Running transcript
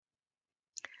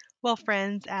Well,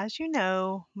 friends, as you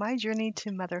know, my journey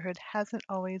to motherhood hasn't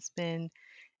always been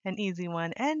an easy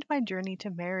one, and my journey to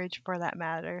marriage for that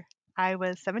matter. I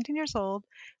was 17 years old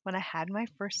when I had my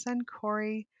first son,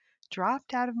 Corey,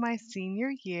 dropped out of my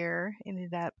senior year,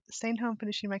 ended up staying home,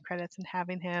 finishing my credits, and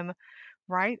having him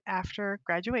right after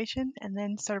graduation, and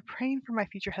then started praying for my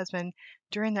future husband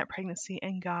during that pregnancy,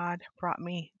 and God brought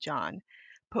me John.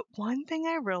 But one thing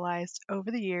I realized over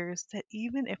the years that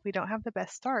even if we don't have the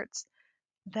best starts,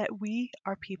 that we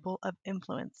are people of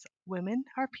influence. Women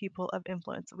are people of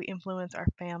influence. We influence our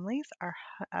families, our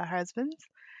husbands,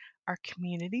 our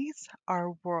communities,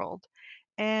 our world.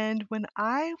 And when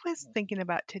I was thinking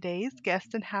about today's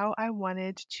guest and how I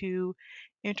wanted to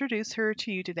introduce her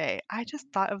to you today, I just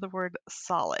thought of the word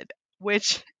solid,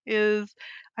 which is,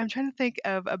 I'm trying to think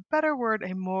of a better word,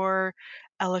 a more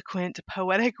eloquent,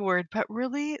 poetic word, but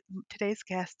really today's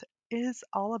guest is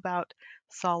all about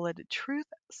solid truth,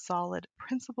 solid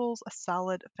principles, a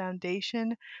solid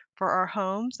foundation for our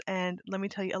homes. And let me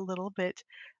tell you a little bit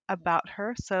about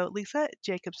her. So, Lisa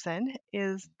Jacobson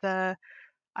is the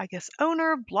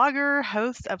owner, blogger,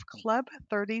 host of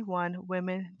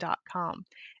Club31Women.com.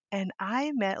 And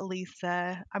I met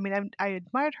Lisa. I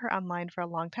admired her online for a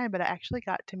long time, but I actually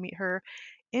got to meet her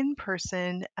in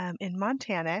person in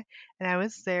Montana. And I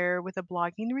was there with a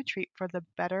blogging retreat for the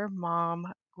Better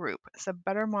Mom group. So,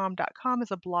 BetterMom.com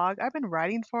is a blog I've been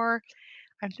writing for,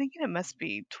 I'm thinking it must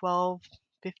be 12,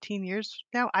 15 years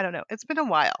now. I don't know. It's been a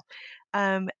while.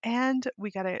 And we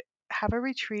got to have a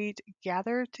retreat,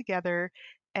 gather together.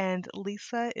 And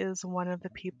Lisa is one of the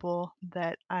people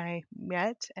that I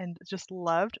met and just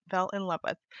loved, fell in love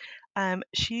with.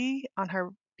 She, on her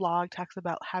blog, talks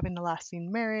about having a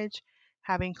lasting marriage,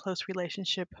 having close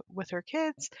relationship with her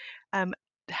kids, um,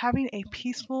 having a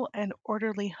peaceful and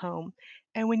orderly home.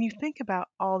 And when you think about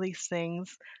all these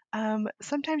things,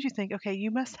 sometimes you think, okay,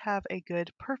 you must have a good,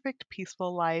 perfect,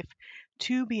 peaceful life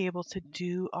to be able to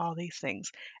do all these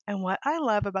things. And what I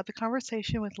love about the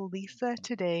conversation with Lisa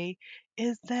today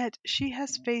is that she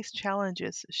has faced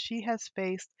challenges. She has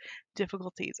faced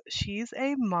difficulties. She's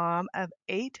a mom of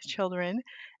 8 children,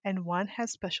 and one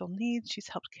has special needs. She's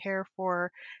helped care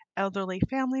for elderly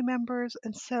family members.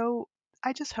 And so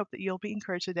I just hope that you'll be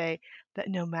encouraged today that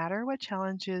no matter what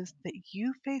challenges that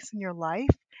you face in your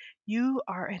life, you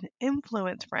are an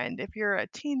influence friend. If you're a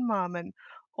teen mom, an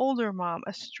older mom,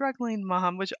 a struggling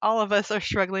mom, which all of us are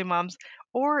struggling moms,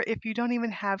 or if you don't even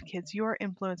have kids, you are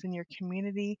influencing your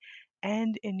community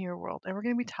and in your world. And we're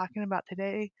going to be talking about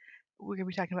today we're going to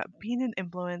be talking about being an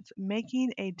influence,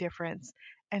 making a difference,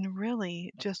 and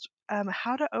really just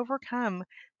how to overcome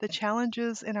the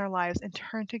challenges in our lives and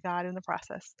turn to God in the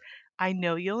process. I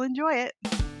know you'll enjoy it.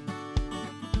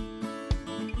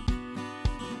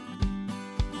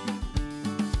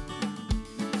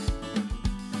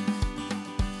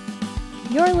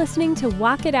 You're listening to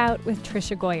Walk It Out with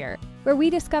Tricia Goyer, where we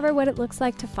discover what it looks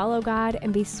like to follow God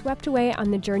and be swept away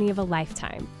on the journey of a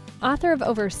lifetime. Author of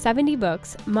over 70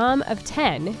 books, mom of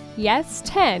 10, yes,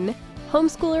 10,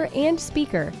 homeschooler and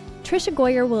speaker, Tricia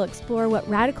Goyer will explore what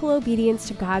radical obedience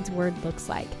to God's word looks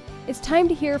like. It's time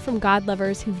to hear from God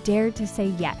lovers who've dared to say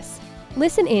yes.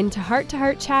 Listen in to heart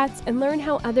chats and learn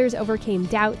how others overcame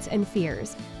doubts and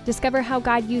fears. Discover how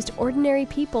God used ordinary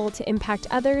people to impact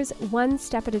others one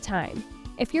step at a time.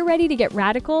 If you're ready to get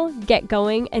radical, get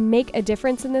going, and make a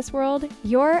difference in this world,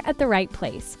 you're at the right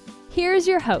place. Here's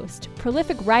your host,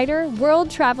 prolific writer,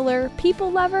 world traveler, people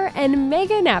lover, and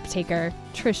mega nap taker,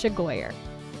 Tricia Goyer.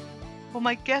 Well,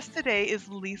 my guest today is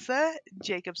Lisa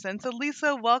Jacobson. So,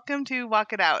 Lisa, welcome to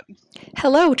Walk It Out.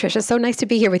 Hello, Tricia. So nice to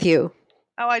be here with you.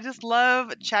 Oh, I just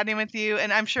love chatting with you.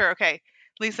 And I'm sure, okay,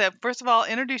 Lisa, first of all,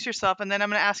 introduce yourself, and then I'm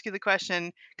going to ask you the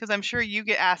question because I'm sure you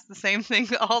get asked the same thing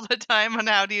all the time on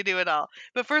how do you do it all.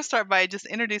 But first, start by just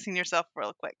introducing yourself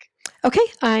real quick. Okay,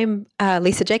 I'm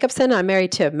Lisa Jacobson. I'm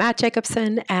married to Matt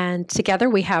Jacobson, and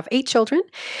together we have 8 children.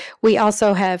 We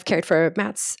also have cared for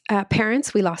Matt's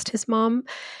parents. We lost his mom.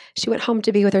 She went home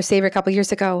to be with her Savior a couple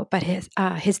years ago, but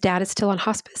his dad is still on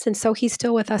hospice, and so he's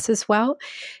still with us as well.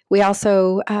 We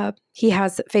also, he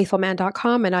has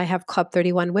faithfulman.com, and I have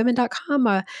club31women.com,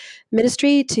 a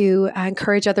ministry to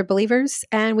encourage other believers.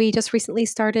 And we just recently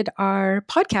started our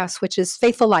podcast, which is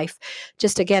Faithful Life,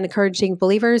 just again encouraging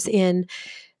believers in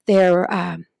their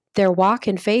walk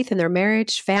in faith and their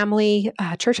marriage, family,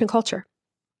 church, and culture.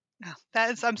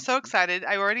 I'm so excited.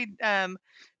 I already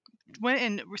went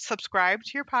and subscribed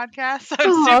to your podcast. So I'm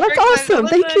Oh, super that's excited to awesome.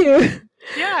 Thank listen. you.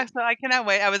 Yeah, so I cannot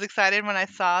wait. I was excited when I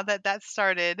saw that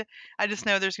started. I just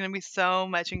know there's going to be so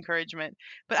much encouragement.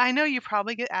 But I know you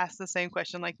probably get asked the same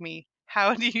question like me.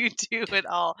 How do you do it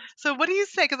all? So what do you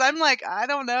say? Because I'm like, I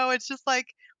don't know. It's just like,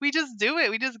 we just do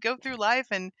it. We just go through life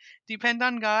and depend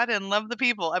on God and love the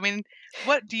people. I mean,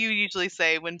 what do you usually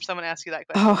say when someone asks you that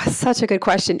Oh, question? such a good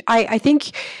question. I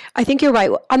think you're right.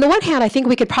 On the one hand, I think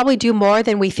we could probably do more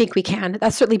than we think we can.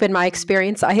 That's certainly been my Mm,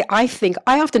 experience. I think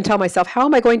I often tell myself, how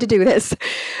am I going to do this?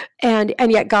 And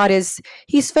yet God is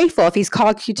He's faithful. If He's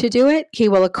called you to do it, He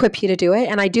will equip you to do it.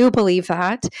 And I do believe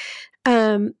that.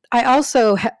 I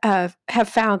also have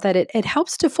found that it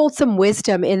helps to fold some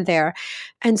wisdom in there.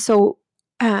 And so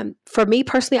for me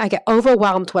personally, I get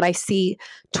overwhelmed when I see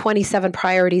 27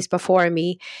 priorities before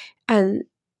me. And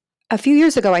a few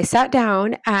years ago, I sat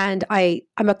down and I'm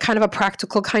a kind of a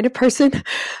practical kind of person.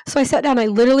 So I sat down, I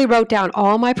literally wrote down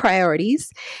all my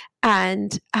priorities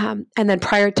and then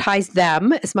prioritized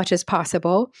them as much as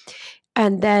possible.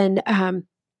 And then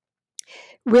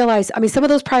realized, I mean, some of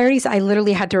those priorities I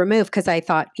literally had to remove because I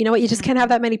thought, you know what, you just can't have mhm,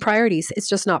 that many priorities. It's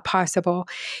just not possible.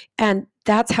 And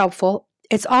that's helpful.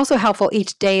 It's also helpful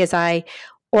each day as I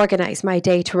organize my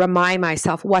day to remind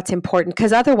myself what's important.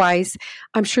 Because otherwise,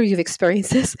 I'm sure you've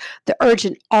experienced this, the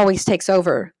urgent always takes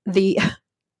over the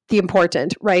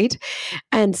important, right?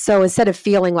 And so instead of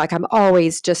feeling like I'm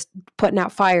always just putting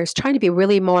out fires, trying to be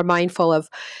really more mindful of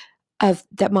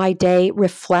that my day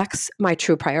reflects my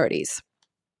true priorities.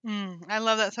 I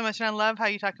love that so much, and I love how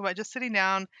you talk about just sitting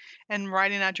down and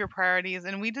writing out your priorities.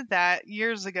 And we did that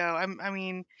years ago. I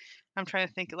mean, I'm trying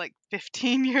to think like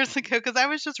 15 years ago because I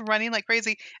was just running like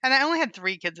crazy, and I only had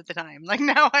 3 kids at the time. Like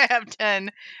now I have 10.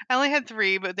 I only had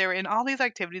 3, but they were in all these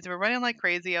activities. We were running like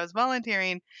crazy. I was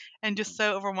volunteering, and just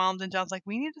so overwhelmed. And John's like,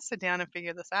 "We need to sit down and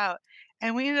figure this out."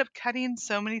 And we ended up cutting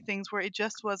so many things where it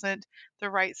just wasn't the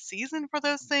right season for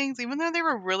those things, even though they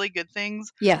were really good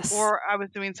things, Yes. or I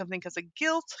was doing something because of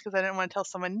guilt because I didn't want to tell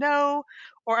someone no,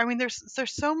 or I mean, there's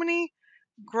so many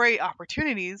great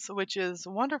opportunities, which is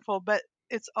wonderful, but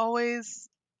it's always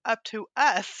up to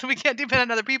us. We can't depend on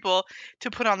other people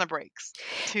to put on the brakes,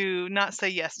 to not say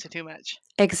yes to too much.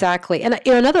 Exactly. And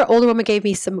another older woman gave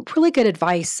me some really good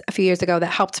advice a few years ago that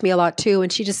helped me a lot too.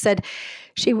 And she just said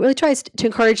she really tries to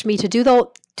encourage me to do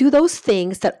those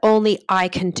things that only I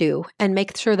can do and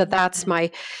make sure that that's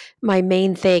Mhm. my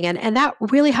main thing. And that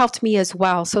really helped me as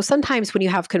well. So sometimes when you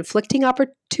have conflicting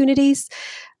opportunities,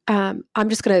 I'm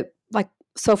just going to like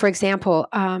so for example,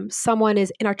 someone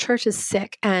is in our church is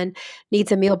sick and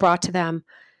needs a meal brought to them.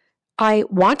 I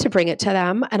want to bring it to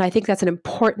them, and I think that's an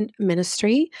important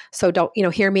ministry. So don't,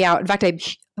 hear me out. In fact, I'm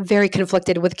very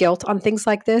conflicted with guilt on things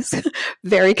like this,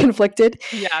 very conflicted.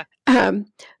 Yeah. Um,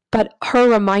 but her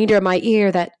reminder in my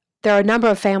ear that there are a number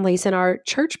of families in our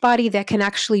church body that can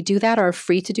actually do that or are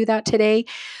free to do that today,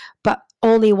 but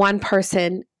only one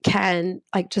person can,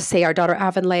 like, just say our daughter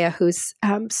Avanlea, who's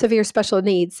severe special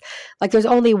needs. Like, there's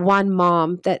only one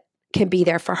mom that can be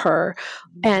there for her,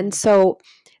 and Mhm. so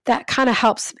that kind of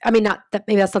helps. I mean, not that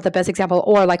maybe that's not the best example,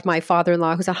 or like my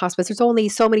father-in-law who's on hospice. There's only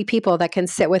so many people that can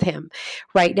sit with him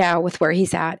right now with where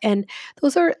he's at, and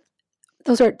those are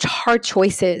hard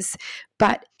choices,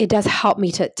 but it does help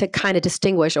me to kind of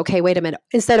distinguish, okay, wait a minute,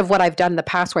 instead of what I've done in the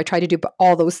past where I try to do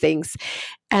all those things.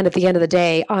 And at the end of the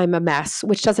day, I'm a mess,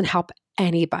 which doesn't help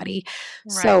anybody.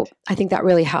 Right. So I think that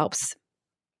really helps.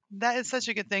 That is such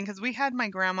a good thing because we had my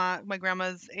grandma. My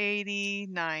grandma's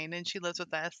 89 and she lives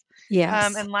with us.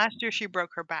 Yes. And last year she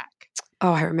broke her back.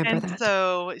 Oh, I remember And that.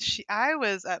 so I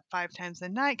was up 5 times a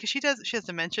night because she has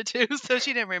dementia too, so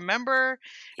she didn't remember,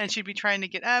 and she'd be trying to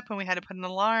get up, and we had to put an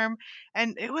alarm,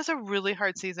 and it was a really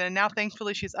hard season. And now,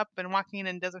 thankfully, she's up and walking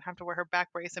and doesn't have to wear her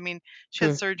back brace. I mean, she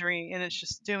had Hmm. surgery, and it's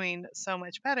just doing so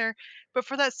much better. But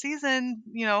for that season,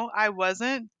 I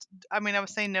wasn't. I mean, I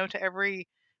was saying no to every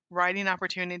writing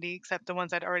opportunity except the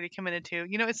ones I'd already committed to.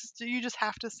 It's just, you just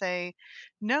have to say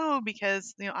no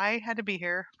because I had to be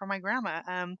here for my grandma.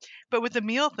 But with the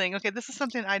meal thing, okay, this is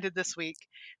something I did this week,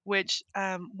 which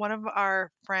one of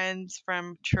our friends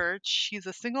from church, she's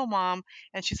a single mom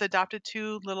and she's adopted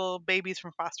 2 little babies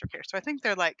from foster care. So I think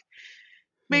they're like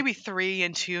maybe 3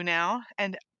 and 2 now,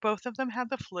 and both of them have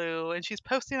the flu. And she's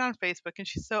posting on Facebook, and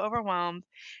she's so overwhelmed.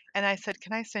 And I said,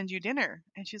 "Can I send you dinner?"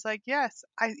 And she's like, "Yes."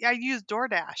 I used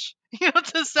DoorDash,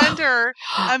 to send her a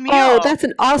Oh, meal. that's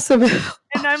an awesome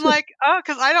And I'm option. like, "Oh,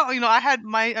 because I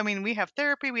don't," I mean, we have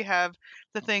therapy, we have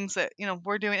the things that,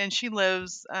 we're doing, and she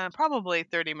lives, probably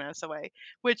 30 minutes away,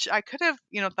 which I could have,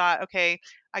 thought, "Okay,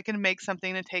 I can make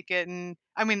something and take it," and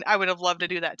I mean, I would have loved to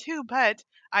do that too, but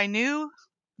I knew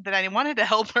that I wanted to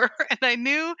help her, and I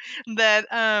knew that,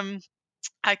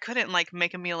 I couldn't like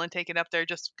make a meal and take it up there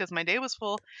just because my day was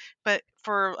full. But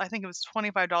for I think it was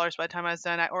 $25 by the time I was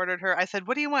done, I ordered her. I said,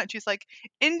 "What do you want?" She's like,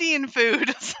 "Indian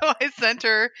food." So I sent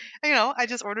her, I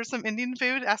just ordered some Indian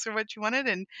food, asked her what she wanted,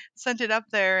 and sent it up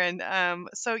there. And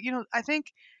so I think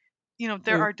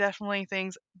there Mm. are definitely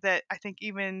things that I think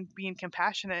even being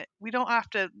compassionate, we don't have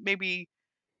to maybe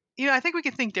I think we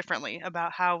can think differently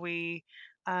about how we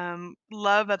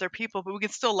love other people, but we can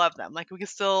still love them. Like we can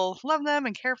still love them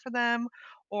and care for them.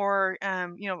 Or,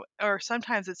 or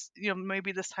sometimes it's,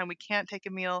 maybe this time we can't take a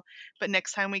meal, but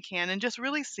next time we can. And just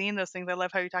really seeing those things. I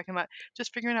love how you're talking about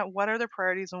just figuring out what are the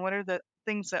priorities and what are the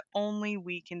things that only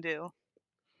we can do.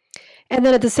 And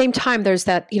then at the same time, there's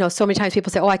that, so many times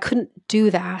people say, "Oh, I couldn't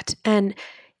do that," and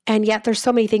yet there's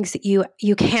so many things that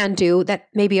you can do that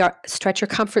maybe are stretch your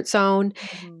comfort zone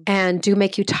Hmm. and do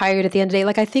make you tired at the end of the day.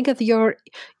 Like I think of your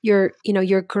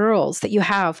girls that you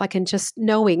have, like, and just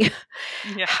knowing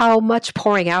Yeah. how much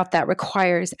pouring out that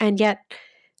requires, and yet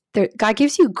God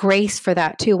gives you grace for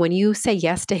that too. When you say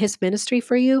yes to His ministry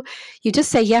for you, you just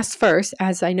say yes first,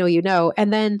 as I know you know,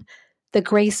 and then the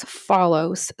grace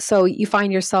follows. So you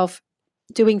find yourself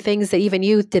doing things that even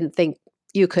you didn't think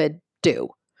you could do.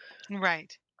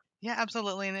 Right. Yeah,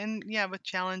 absolutely. And yeah, with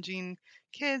challenging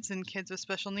kids and kids with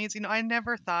special needs, I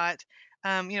never thought,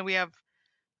 we have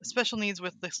special needs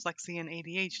with dyslexia and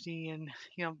ADHD and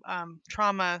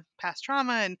trauma, past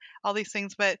trauma, and all these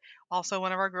things. But also,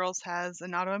 one of our girls has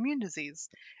an autoimmune disease,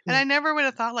 and Mm. I never would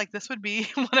have thought like this would be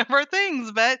one of our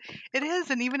things, but it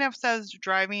is. And even if I was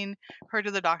driving her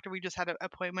to the doctor, we just had an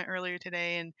appointment earlier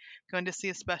today and going to see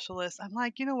a specialist. I'm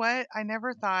like, you know what? I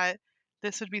never thought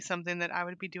this would be something that I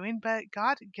would be doing, but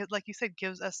God, like you said,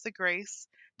 gives us the grace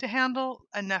to handle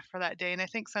enough for that day. And I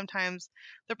think sometimes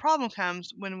the problem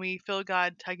comes when we feel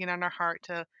God tugging on our heart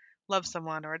to love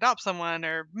someone or adopt someone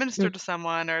or minister Mm. to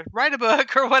someone or write a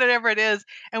book or whatever it is,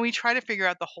 and we try to figure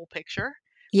out the whole picture,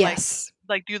 like Yes.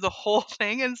 do the whole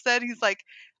thing. Instead, He's like,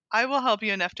 I will help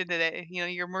you enough today.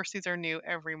 Your mercies are new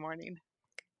every morning.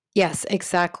 Yes,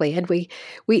 exactly. And we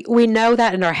know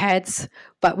that in our heads,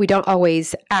 but we don't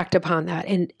always act upon that.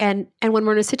 And when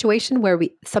we're in a situation where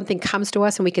we something comes to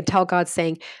us and we can tell God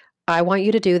saying, "I want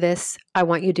you to do this. I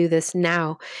want you to do this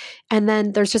now." And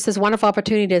then there's just this wonderful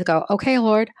opportunity to go, "Okay,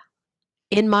 Lord,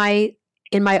 in my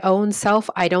own self,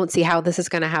 I don't see how this is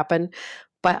going to happen,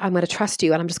 but I'm going to trust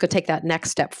you and I'm just going to take that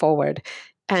next step forward."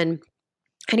 And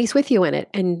He's with you in it,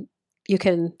 and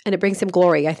it brings Him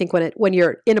glory. I think when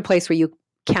you're in a place where you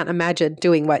can't imagine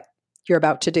doing what you're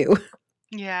about to do.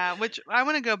 Yeah, which I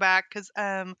want to go back because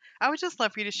I would just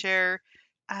love for you to share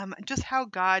just how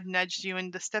God nudged you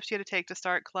and the steps you had to take to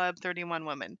start Club 31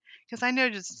 Women. Because I know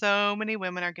just so many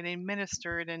women are getting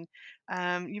ministered, and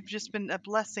you've just been a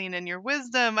blessing in your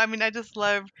wisdom. I mean, I just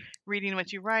love reading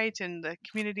what you write and the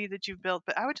community that you've built.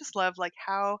 But I would just love like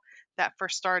how that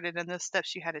first started and the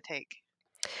steps you had to take.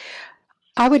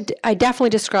 I definitely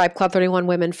describe Club 31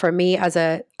 Women for me as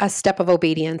a step of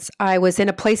obedience. I was in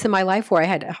a place in my life where I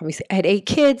had 8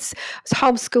 kids. I was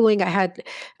homeschooling. I had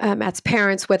Matt's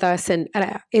parents with us, and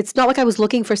it's not like I was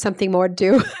looking for something more to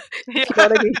do, if you know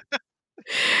what I mean.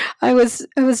 I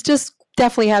was just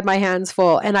definitely had my hands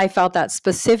full, and I felt that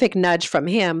specific nudge from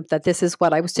Him that this is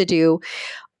what I was to do.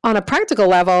 On a practical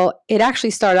level, it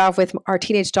actually started off with our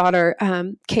teenage daughter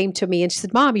came to me and she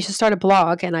said, "Mom, you should start a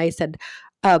blog." And I said,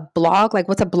 "A blog? Like,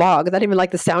 what's a blog?" I didn't even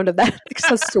like the sound of that. Like,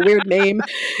 such a weird name.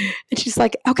 And she's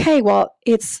like, "Okay, well,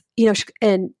 it's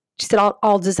and she said,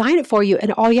 I'll design it for you,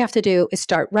 and all you have to do is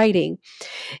start writing."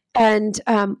 And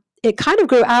it kind of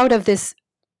grew out of this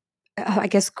I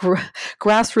guess,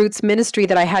 grassroots ministry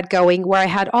that I had going, where I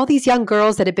had all these young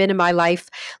girls that had been in my life,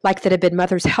 like that had been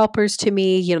mothers helpers to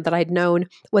me, that I'd known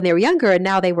when they were younger, and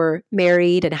now they were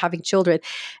married and having children.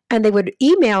 And they would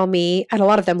email me, and a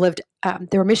lot of them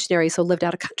they were missionaries, so lived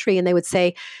out of country, and they would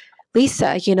say,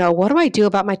 "Lisa, what do I do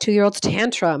about my 2-year-old's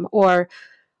tantrum?" Or,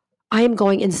 "I am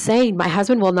going insane. My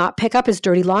husband will not pick up his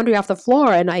dirty laundry off the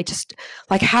floor. And I just,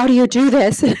 like, how do you do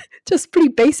this?" Just pretty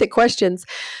basic questions.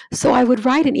 So I would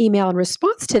write an email in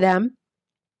response to them.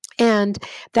 And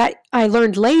that I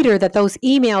learned later that those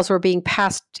emails were being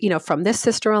passed, from this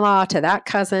sister-in-law to that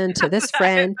cousin to this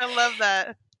friend. I love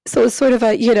that. So it's sort of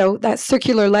that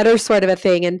circular letter sort of a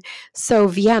thing. And so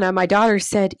Vienna, my daughter,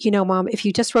 said, "Mom, if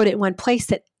you just wrote it in one place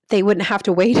that they wouldn't have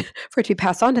to wait for it to be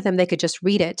passed on to them, they could just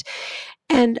read it."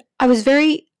 And I was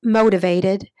very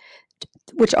motivated,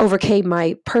 which overcame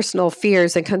my personal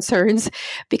fears and concerns,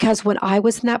 because when I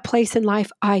was in that place in life,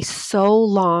 I so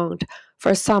longed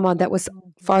for someone that was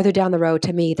Mhm. farther down the road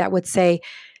to me that would say,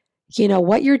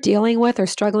 "What you're dealing with or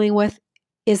struggling with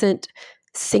isn't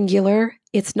singular.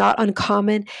 It's not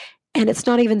uncommon. and it's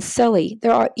not even silly.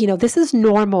 There are, this is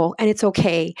normal and it's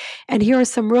okay. And here are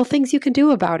some real things you can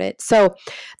do about it. So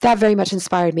that very much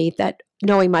inspired me, that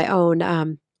knowing my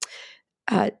own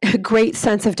great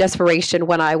sense of desperation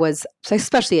when I was,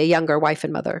 especially a younger wife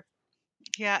and mother.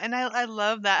 Yeah, and I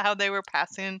love that how they were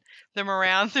passing them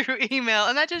around through email.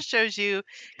 And that just shows you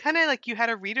kind of like you had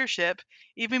a readership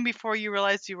even before you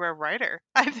realized you were a writer.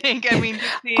 I think. I mean,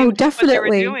 just Oh, seeing what they were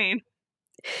definitely. doing.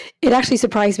 It actually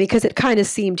surprised me because it kind of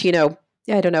seemed,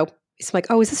 I don't know. It's like,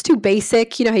 oh, is this too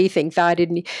basic? You know how you think that,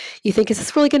 and you think, is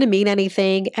this really going to mean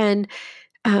anything? And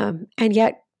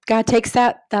yet God takes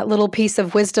that little piece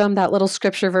of wisdom, that little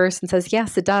scripture verse, and says,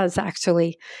 yes, it does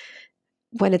actually,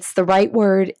 when it's the right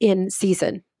word in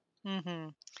season. Hmm.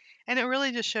 And it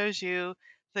really just shows you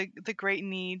the great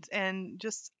needs and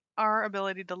just our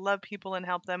ability to love people and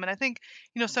help them. And I think,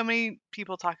 so many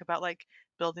people talk about like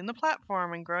building the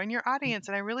platform and growing your audience.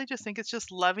 And I really just think it's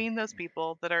just loving those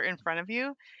people that are in front of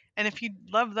you. And if you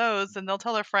love those, then they'll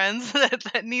tell their friends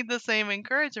that need the same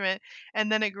encouragement.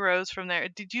 And then it grows from there.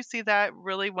 Did you see that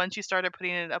really once you started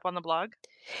putting it up on the blog?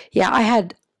 Yeah,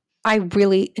 I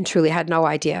really and truly had no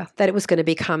idea that it was going to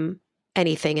become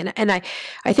anything. And I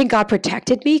think God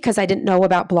protected me because I didn't know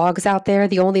about blogs out there.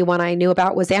 The only one I knew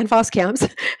about was Ann Voskamp's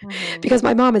Hmm. because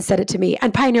my mom had said it to me,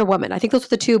 and Pioneer Woman. I think those were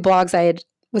the two blogs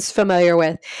was familiar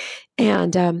with.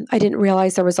 And I didn't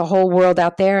realize there was a whole world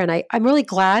out there. And I'm really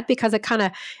glad because it kind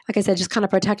of, like I said, just kind of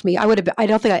protected me. I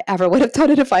don't think I ever would have done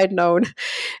it if I had known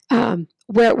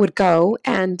where it would go.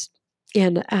 And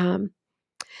in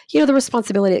the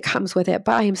responsibility that comes with it.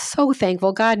 But I am so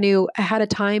thankful. God knew ahead of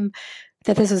time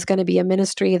that this is going to be a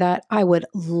ministry that I would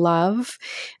love.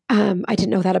 I didn't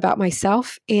know that about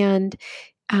myself, and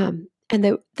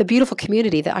the beautiful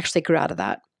community that actually grew out of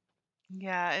that.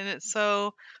 Yeah, and it's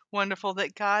so wonderful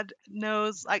that God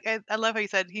knows. Like I love how you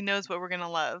said He knows what we're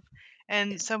gonna love,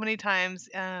 and so many times,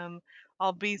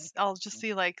 I'll just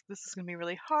see like this is gonna be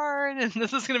really hard, and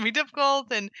this is gonna be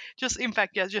difficult, and just in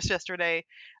fact, yeah, just yesterday,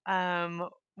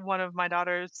 one of my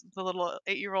daughters, the little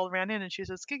 8-year-old, ran in, and she was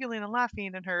just giggling and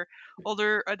laughing, and her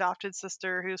older adopted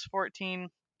sister, who's 14,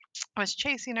 was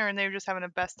chasing her, and they were just having the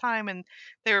best time, and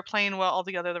they were playing well all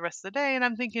together the rest of the day. And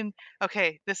I'm thinking,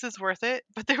 okay, this is worth it.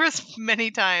 But there was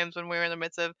many times when we were in the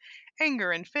midst of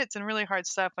anger and fits and really hard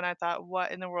stuff, and I thought,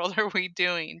 what in the world are we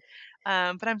doing?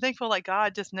 But I'm thankful, like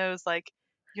God just knows, like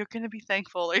you're going to be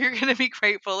thankful or you're going to be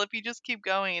grateful if you just keep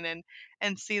going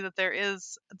and see that there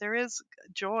is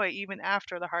joy even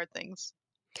after the hard things.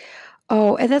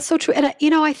 Oh, and that's so true. And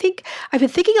I think I've been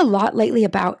thinking a lot lately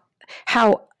about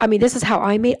how, I mean, this is how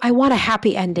I want a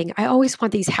happy ending. I always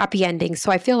want these happy endings.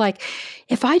 So I feel like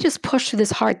if I just push through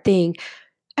this hard thing,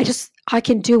 I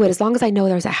can do it as long as I know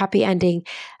there's a happy ending.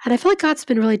 And I feel like God's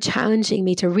been really challenging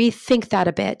me to rethink that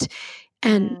a bit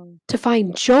and Mm, to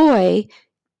find joy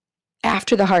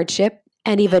after the hardship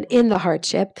and even mhm, in the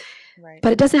hardship. right.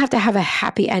 But it doesn't have to have a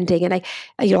happy ending. And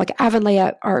like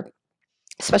Avonlea, our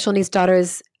special needs daughter,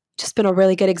 has just been a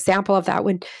really good example of that.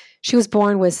 When she was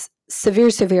born with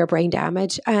severe brain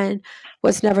damage and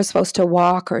was never supposed to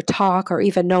walk or talk or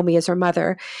even know me as her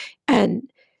mother.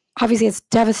 And obviously it's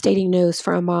devastating news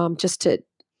for a mom just to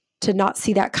not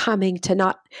see that coming, to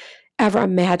not ever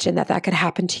imagine that could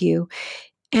happen to you.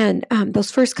 And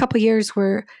those first couple years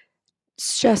were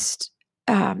just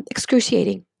Mhm,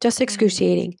 excruciating,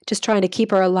 just trying to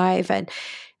keep her alive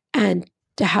and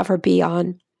to have her be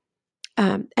on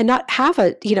and not have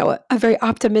a very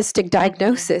optimistic mhm.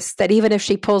 diagnosis that even if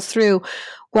she pulls through,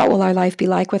 what will our life be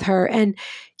like with her? And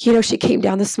she came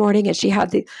down this morning and she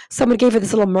had someone gave her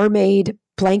this little mermaid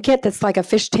blanket that's like a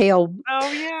fishtail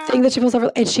Oh thing yeah. that she pulls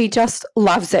over, and she just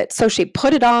loves it. So she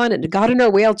put it on and got in her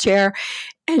wheelchair,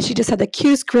 and she just had the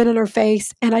cutest grin on her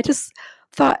face. And I just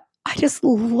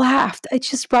laughed. It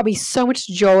just brought me so much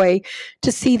joy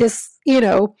to see this.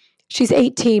 She's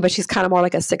 18, but she's kind of more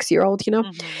like a 6-year old,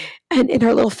 Mhm. and in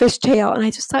her little fishtail. And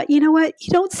I just thought, you know what?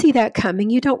 You don't see that coming.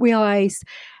 You don't realize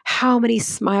how many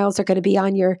smiles are going to be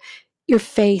on your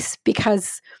face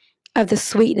because of the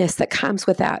sweetness that comes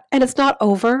with that. And it's not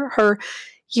over her,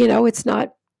 it's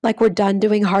not like we're done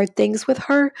doing hard things with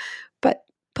her,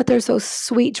 but there's those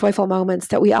sweet, joyful moments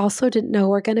that we also didn't know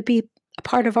were going to be a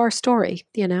part of our story.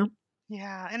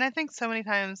 Yeah, and I think so many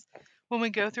times when we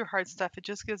go through hard stuff, it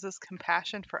just gives us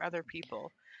compassion for other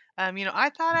people. I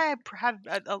thought had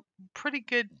a pretty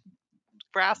good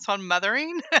grasp on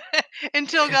mothering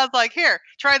until God's like, "Here,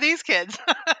 try these kids,"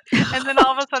 and then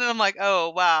all of a sudden I'm like, "Oh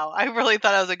wow, I really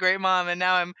thought I was a great mom, and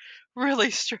now I'm really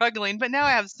struggling." But now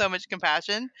I have so much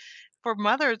compassion for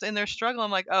mothers in their struggle. I'm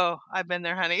like, "Oh, I've been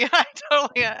there, honey. I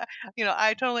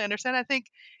totally understand." I think,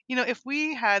 if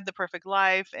we had the perfect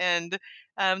life and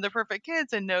the perfect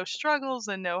kids and no struggles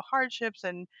and no hardships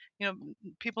and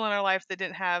people in our life that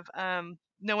didn't have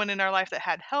no one in our life that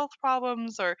had health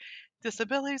problems or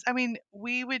disabilities. I mean,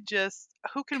 we would just,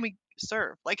 who can we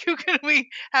serve? Like, who can we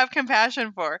have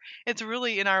compassion for? It's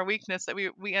really in our weakness that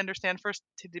we understand first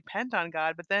to depend on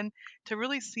God, but then to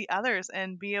really see others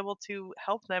and be able to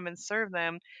help them and serve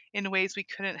them in ways we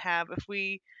couldn't have if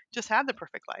we just had the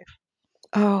perfect life.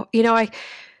 Oh,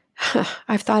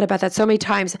 I've thought about that so many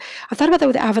times. I've thought about that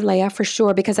with Avalea for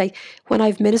sure, because when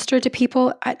I've ministered to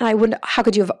people, I wouldn't, how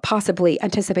could you have possibly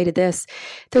anticipated this?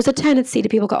 There's a tendency to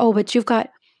people go, oh, but you've got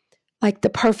like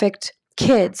the perfect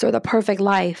kids or the perfect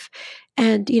life.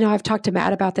 And, I've talked to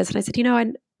Matt about this and I said,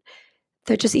 and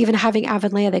they're just even having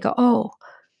Avalea, they go, oh,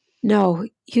 no,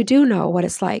 you do know what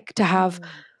it's like to have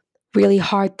really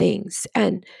hard things.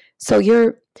 And so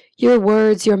your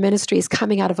words, your ministry is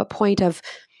coming out of a point of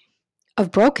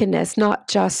brokenness, not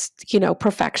just,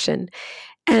 perfection.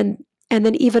 And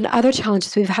then even other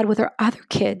challenges we've had with our other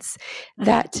kids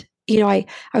that, I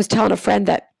was telling a friend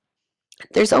that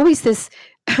there's always this,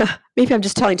 maybe I'm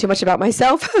just telling too much about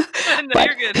myself, No, but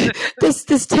you're good.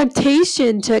 this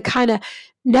temptation to kind of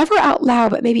never out loud,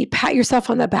 but maybe pat yourself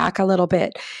on the back a little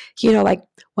bit, like,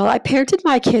 well, I parented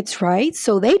my kids right,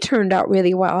 so they turned out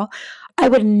really well. I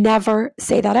would never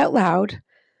say that out loud,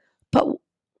 but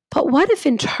what if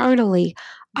internally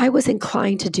I was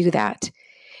inclined to do that?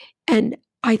 And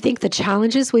I think the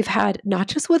challenges we've had, not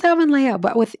just with Evan and Leah,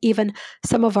 but with even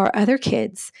some of our other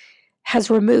kids, has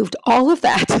removed all of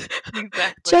that.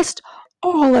 Exactly. Just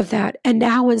all of that. And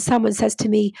now when someone says to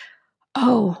me,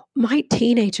 oh, my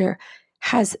teenager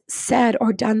has said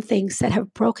or done things that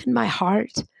have broken my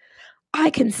heart,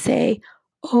 I can say,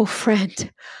 oh,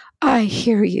 friend, I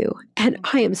hear you. And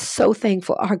I am so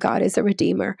thankful our God is a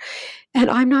redeemer. And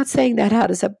I'm not saying that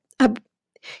out as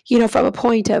from a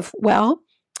point of, well,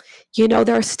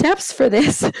 there are steps for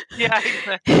this. Yeah,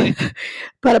 exactly.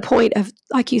 But a point of,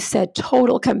 like you said,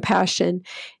 total compassion.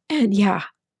 And yeah,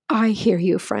 I hear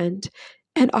you, friend.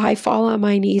 And I fall on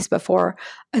my knees before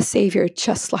a Savior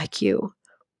just like you.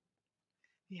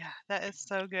 Yeah, that is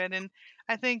so good. And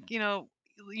I think,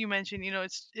 you mentioned,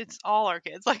 it's all our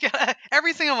kids. Like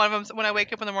every single one of them, when I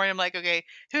wake up in the morning, I'm like, okay,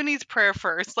 who needs prayer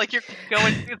first? Like you're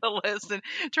going through the list and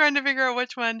trying to figure out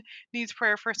which one needs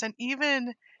prayer first. And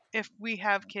even if we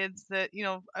have kids that,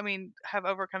 I mean, have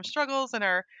overcome struggles and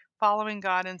are following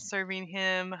God and serving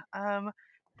Him,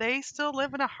 they still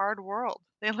live in a hard world.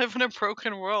 They live in a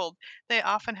broken world. They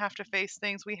often have to face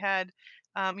things. We had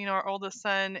our oldest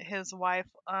son, his wife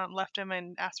left him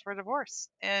and asked for a divorce,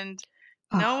 and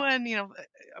no Oh,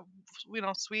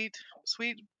 one, sweet,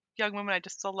 sweet young woman. I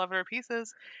just still love her to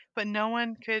pieces, but no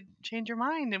one could change her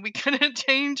mind, and we couldn't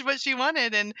change what she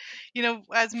wanted. And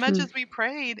as much hmm. as we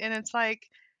prayed, and it's like,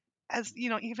 as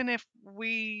even if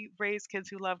we raise kids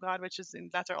who love God, which is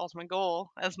that's our ultimate goal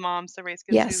as moms, to raise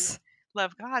kids who Yes,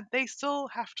 love God, they still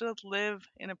have to live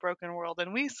in a broken world,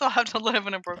 and we still have to live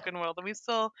in a broken world, and we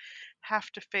still have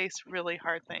to face really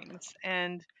hard things.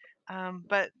 And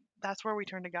but that's where we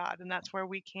turn to God, and that's where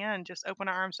we can just open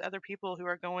our arms to other people who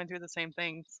are going through the same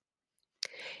things.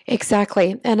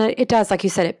 exactly. And it does, like you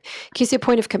said, it gives you a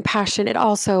point of compassion. It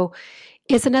also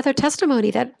is another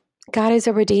testimony that God is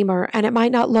a redeemer, and it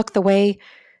might not look the way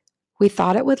we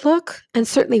thought it would look and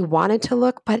certainly wanted to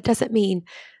look, but it doesn't mean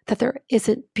that there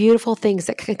isn't beautiful things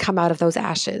that can come out of those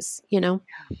ashes.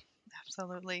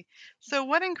 Absolutely. So,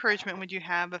 what encouragement would you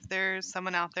have if there's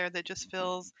someone out there that just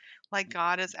feels like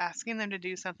God is asking them to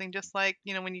do something, just like,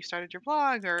 when you started your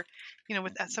blog or,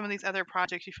 with some of these other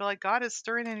projects, you feel like God is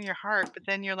stirring in your heart, but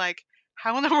then you're like,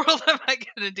 how in the world am I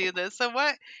going to do this? So,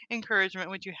 what encouragement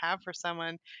would you have for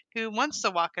someone who wants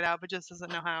to walk it out, but just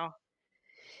doesn't know how?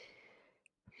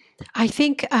 I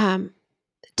think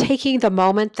taking the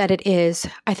moment that it is,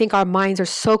 I think our minds are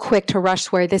so quick to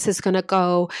rush where this is going to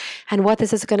go and what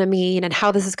this is going to mean and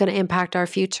how this is going to impact our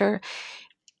future.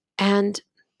 And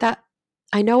that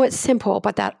I know it's simple,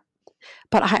 but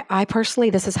I personally,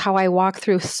 this is how I walk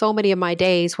through so many of my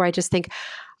days where I just think,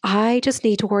 I just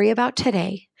need to worry about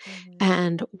today Hmm.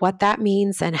 and what that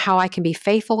means and how I can be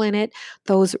faithful in it,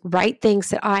 those right things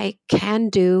that I can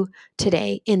do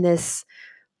today in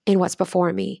what's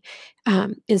before me,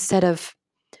 instead of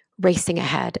racing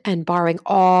ahead and borrowing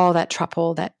all that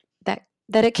trouble that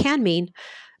it can mean,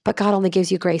 but God only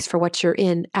gives you grace for what you're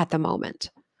in at the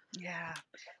moment. Yeah.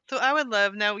 So I would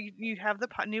love, now you have the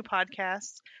new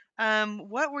podcast.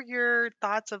 What were your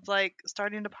thoughts of like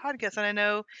starting the podcast? And I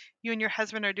know you and your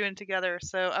husband are doing it together,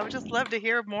 so I would just love to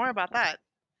hear more about that.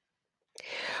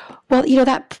 Well,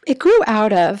 that it grew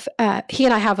out of he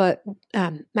and I have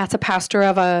Matt's a pastor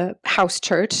of a house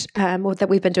church that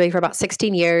we've been doing for about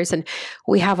 16 years, and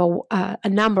we have a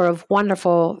number of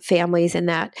wonderful families in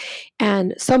that,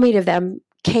 and so many of them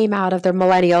came out of their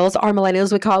millennials, our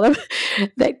millennials we call them,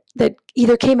 that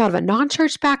either came out of a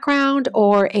non-church background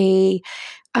or a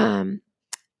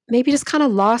maybe just kind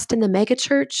of lost in the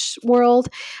megachurch world,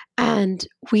 and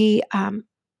we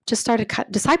just started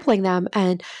discipling them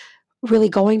and really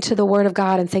going to the Word of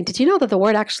God and saying, did you know that the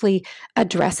Word actually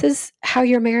addresses how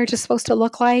your marriage is supposed to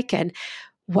look like, and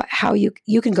how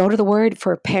you can go to the Word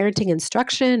for parenting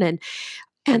instruction,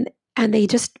 and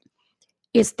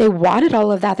they wanted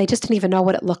all of that. They just didn't even know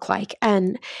what it looked like,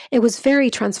 and it was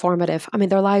very transformative. I mean,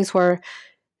 their lives were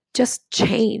just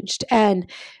changed, and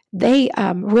they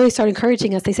really started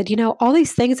encouraging us. They said, all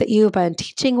these things that you've been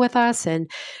teaching with us and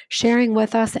sharing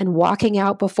with us and walking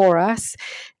out before us,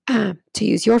 to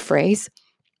use your phrase,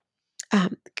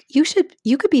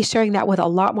 you could be sharing that with a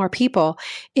lot more people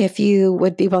if you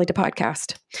would be willing to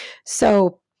podcast.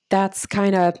 So that's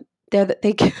kind of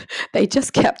they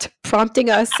just kept prompting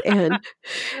us, and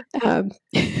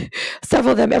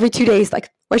several of them every 2 days, like,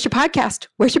 where's your podcast?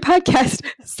 Where's your podcast?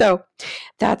 So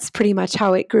that's pretty much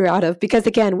how it grew out of, because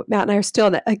again, Matt and I are still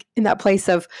in that place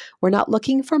of, we're not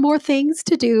looking for more things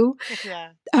to do.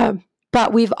 Yeah.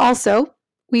 But we've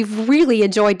really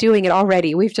enjoyed doing it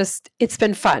already. It's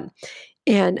been fun.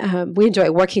 And we enjoy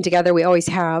working together. We always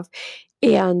have.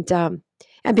 And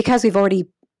because we've already,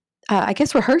 I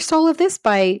guess, rehearsed all of this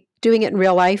by doing it in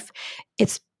real life,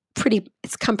 it's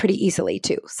come pretty easily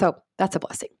too. So that's a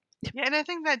blessing. Yeah, and I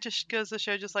think that just goes to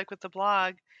show, just like with the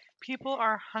blog, people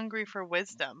are hungry for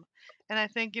wisdom. And I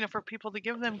think, for people to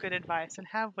give them good advice and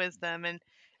have wisdom, and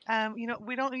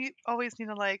we don't always need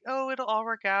to, like, oh, it'll all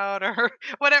work out or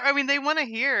whatever. I mean, they want to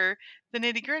hear the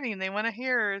nitty gritty, and they want to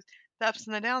hear the ups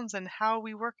and the downs and how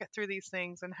we work it through these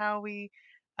things, and how we,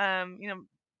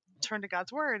 turn to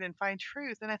God's word and find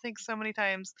truth. And I think so many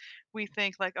times we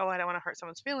think, like, oh, I don't want to hurt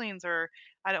someone's feelings, or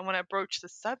I don't want to broach the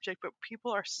subject, but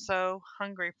people are so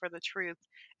hungry for the truth,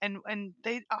 and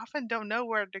they often don't know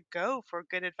where to go for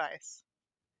good advice.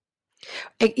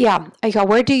 Yeah.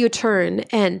 Where do you turn?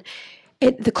 And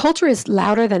the culture is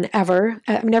louder than ever.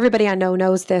 I mean, everybody I know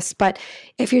knows this, but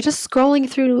if you're just scrolling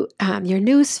through your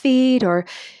news feed, or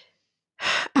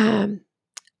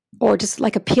just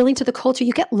like appealing to the culture,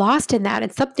 you get lost in that,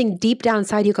 and something deep down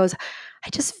inside you goes,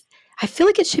 I feel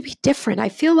like it should be different. I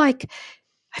feel like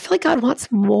God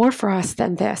wants more for us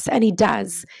than this, and He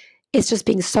does. It's just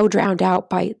being so drowned out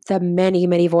by the many,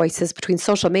 many voices between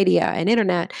social media and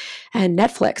internet and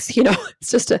Netflix.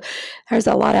 It's just there's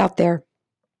a lot out there.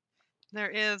 There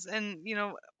is, and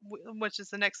which is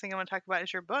the next thing I want to talk about,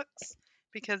 is your books,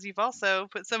 because you've also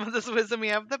put some of this wisdom. We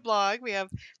have the blog, we have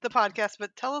the podcast,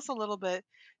 but tell us a little bit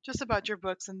just about your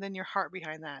books and then your heart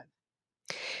behind that.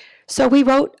 So we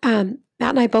wrote, Matt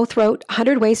and I both wrote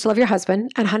 100 Ways to Love Your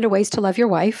Husband and 100 Ways to Love Your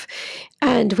Wife.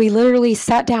 And we literally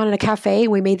sat down in a cafe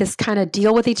and we made this kind of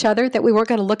deal with each other that we weren't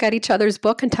going to look at each other's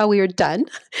book until we were done.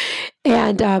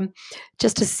 And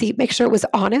just to make sure it was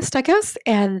honest, I guess.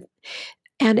 And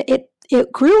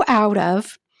it grew out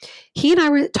of, he and I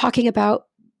were talking about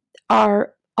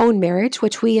our own marriage,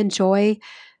 which we enjoy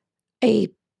a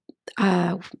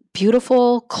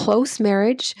beautiful, close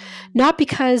marriage, not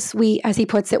because we, as he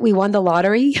puts it, we won the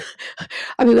lottery.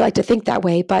 I mean, we like to think that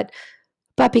way, but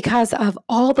because of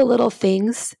all the little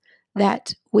things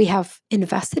that we have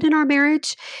invested in our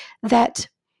marriage that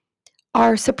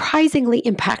are surprisingly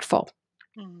impactful.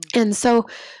 And so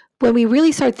when we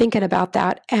really started thinking about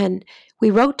that, and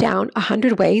we wrote down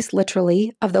 100 ways,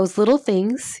 literally, of those little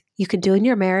things you can do in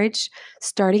your marriage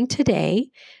starting today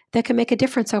that can make a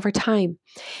difference over time.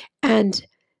 And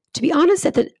to be honest,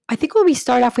 I think when we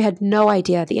started off, we had no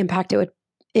idea the impact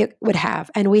it would have.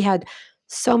 And we had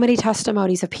so many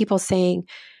testimonies of people saying,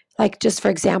 like, just for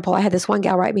example, I had this one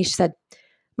gal write me. She said,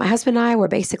 my husband and I were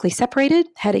basically separated,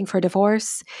 heading for a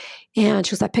divorce. And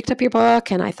she goes, I picked up your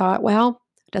book and I thought, well,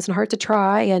 it doesn't hurt to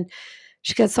try. And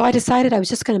she goes, so I decided I was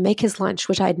just going to make his lunch,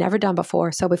 which I had never done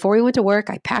before. So before we went to work,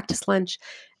 I packed his lunch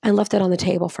and left it on the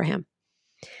table for him.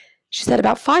 She said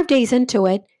about 5 days into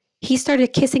it, he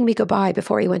started kissing me goodbye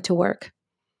before he went to work.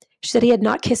 She said he had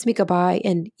not kissed me goodbye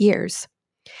in years.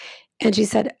 And she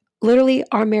said, literally,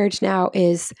 our marriage now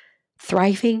is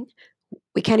thriving.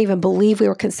 We can't even believe we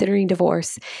were considering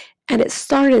divorce. And it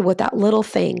started with that little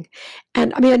thing.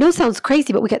 And I mean, I know it sounds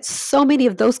crazy, but we get so many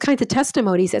of those kinds of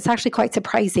testimonies. It's actually quite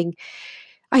surprising.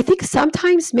 I think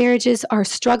sometimes marriages are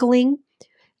struggling,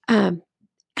 and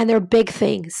they're big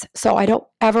things. So I don't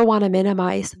ever want to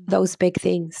minimize those big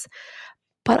things.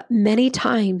 But many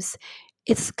times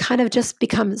it's kind of just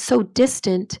become so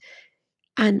distant,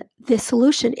 and the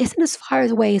solution isn't as far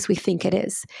away as we think it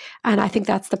is. And I think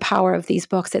that's the power of these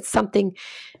books. It's something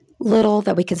little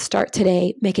that we can start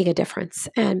today making a difference.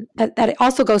 And that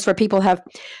also goes for people who have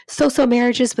so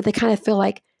marriages, but they kind of feel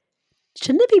like,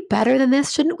 shouldn't it be better than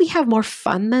this? Shouldn't we have more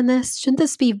fun than this? Shouldn't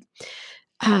this be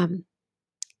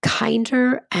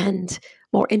kinder and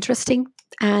more interesting?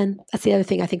 And that's the other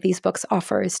thing I think these books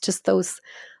offer, is just those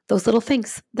little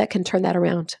things that can turn that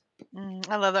around.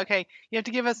 I love that. Okay, you have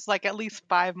to give us like at least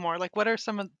 5 more. Like, what are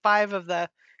some of 5 of the?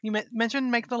 You mentioned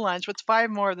make the lunch. What's 5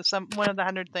 more of the one of the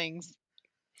 100 things?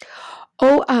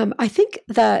 Oh, I think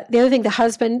the other thing the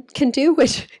husband can do,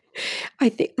 which I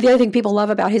think the other thing people love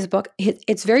about his book,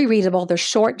 it's very readable. They're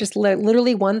short, just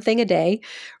literally one thing a day,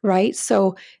 right?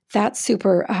 So that's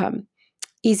super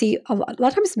easy. A lot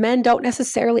of times men don't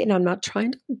necessarily, and I'm not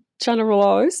trying to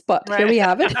generalize, but Right. Here we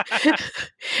have it.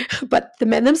 But the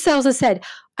men themselves have said,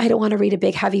 I don't want to read a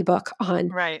big, heavy book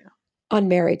on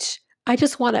marriage. I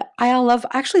just want to, I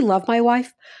actually love my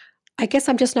wife. I guess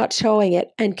I'm just not showing it.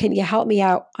 And can you help me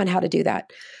out on how to do that?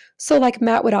 So like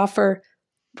Matt would offer,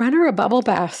 run her a bubble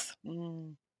bath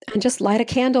and just light a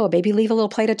candle, maybe leave a little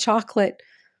plate of chocolate,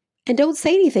 and don't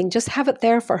say anything. Just have it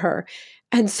there for her.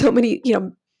 And so many,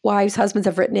 wives, husbands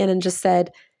have written in and just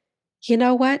said, you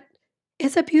know what?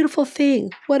 It's a beautiful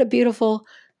thing. What a beautiful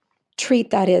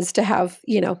treat that is to have,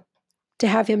 to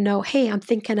have him know, hey, I'm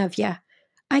thinking of you.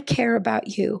 I care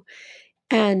about you.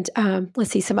 And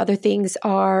let's see, some other things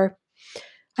are,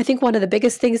 I think one of the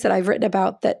biggest things that I've written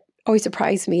about that always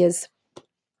surprised me is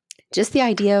just the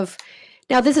idea of,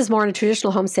 now this is more in a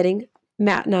traditional home setting.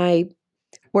 Matt and I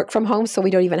work from home, so we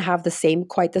don't even have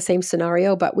quite the same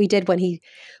scenario, but we did when he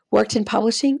worked in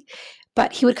publishing.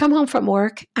 But he would come home from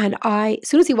work, and as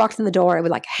soon as he walked in the door, I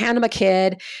would like hand him a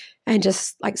kid and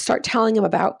just like start telling him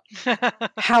about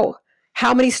how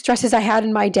many stresses I had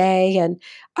in my day. And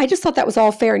I just thought that was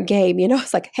all fair and game.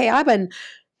 It's like, hey, I've been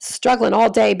struggling all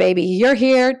day, baby. You're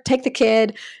here, take the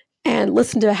kid and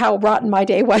listen to how rotten my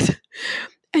day was.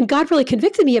 And God really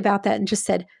convicted me about that and just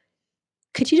said,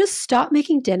 could you just stop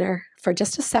making dinner for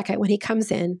just a second when he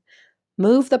comes in,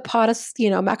 move the pot of,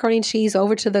 macaroni and cheese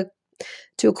over to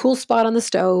a cool spot on the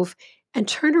stove, and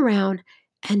turn around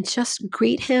and just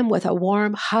greet him with a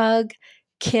warm hug,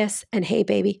 kiss, and hey,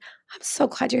 baby, I'm so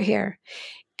glad you're here.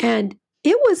 And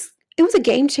it was a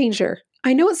game changer.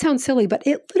 I know it sounds silly, but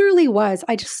it literally was.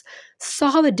 I just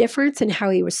saw the difference in how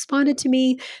he responded to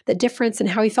me, the difference in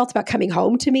how he felt about coming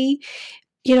home to me.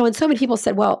 And so many people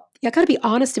said, well, you got to be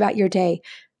honest about your day.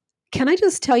 Can I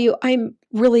just tell you, I'm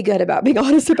really good about being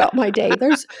honest about my day.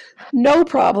 There's no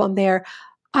problem there.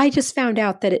 I just found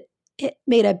out that it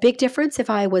made a big difference if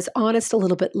I was honest a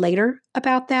little bit later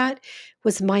about that,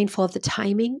 was mindful of the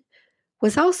timing,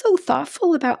 was also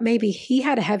thoughtful about maybe he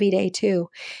had a heavy day too.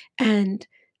 And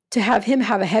to have him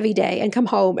have a heavy day and come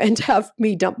home and have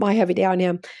me dump my heavy day on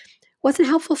him wasn't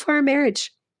helpful for our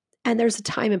marriage. And there's a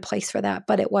time and place for that,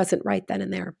 but it wasn't right then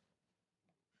and there.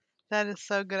 That is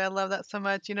so good. I love that so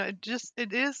much.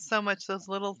 It is so much those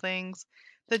little things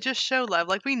that just show love.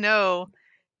 Like we know,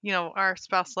 our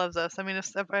spouse loves us. I mean,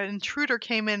 if an intruder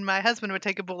came in, my husband would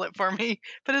take a bullet for me.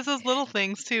 But it's those little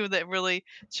things too that really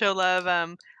show love.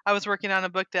 I was working on a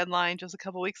book deadline just a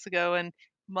couple weeks ago, and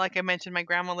like I mentioned, my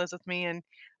grandma lives with me,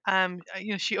 and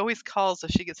she always calls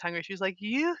if she gets hungry. She's like,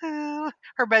 "Yoo-hoo!"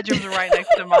 Her bedroom's right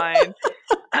next to mine,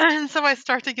 and so I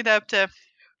start to get up to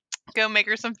go make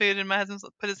her some food, and my husband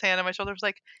put his hand on my shoulder. It's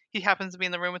like he happens to be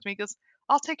in the room with me. He goes,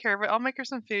 I'll take care of it. I'll make her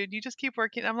some food. You just keep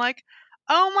working. I'm like,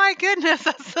 oh my goodness,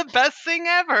 that's the best thing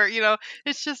ever.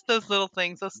 It's just those little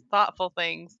things, those thoughtful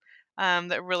things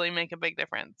that really make a big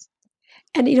difference.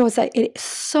 And it's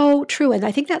so true. And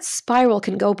I think that spiral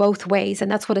can go both ways. And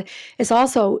that's what is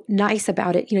also nice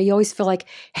about it. You always feel like,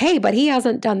 hey, but he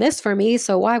hasn't done this for me,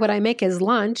 so why would I make his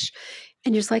lunch?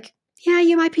 And you're just like, yeah,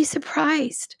 you might be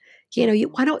surprised.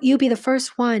 Why don't you be the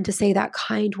first one to say that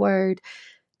kind word,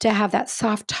 to have that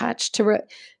soft touch,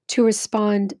 to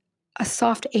respond a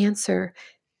soft answer,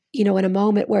 in a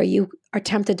moment where you are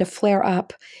tempted to flare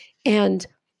up. And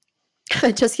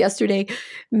just yesterday,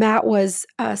 Matt was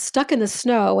stuck in the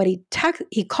snow, and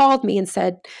he called me and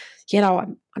said,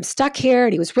 I'm stuck here.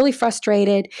 And he was really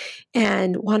frustrated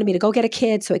and wanted me to go get a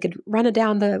kid so he could run it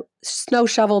down the snow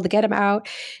shovel to get him out.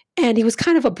 And he was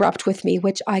kind of abrupt with me,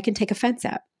 which I can take offense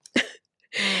at.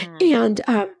 And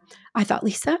I thought,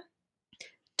 Lisa,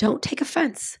 don't take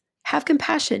offense. Have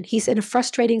compassion. He's in a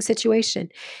frustrating situation.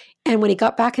 And when he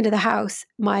got back into the house,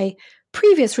 my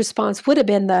previous response would have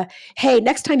been hey,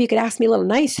 next time you could ask me a little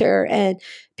nicer and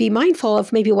be mindful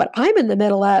of maybe what I'm in the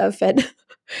middle of. And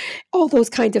all those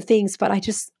kinds of things. But I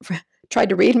just tried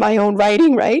to read my own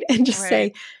writing, right? And just Right.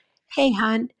 say, hey,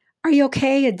 hon, are you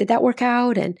okay? And did that work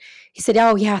out? And he said,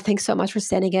 oh, yeah, thanks so much for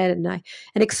sending it. And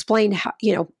explained how,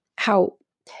 how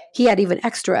he had even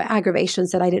extra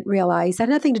aggravations that I didn't realize that had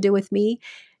nothing to do with me.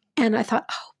 And I thought,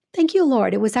 oh, thank you,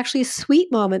 Lord. It was actually a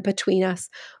sweet moment between us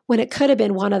when it could have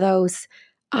been one of those,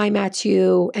 I'm at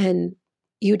you and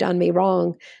you done me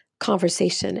wrong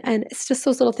conversation. And it's just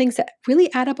those little things that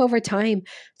really add up over time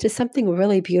to something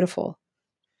really beautiful.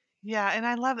 Yeah, and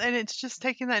I love, and it's just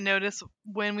taking that notice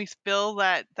when we feel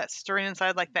that stirring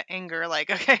inside, like that anger,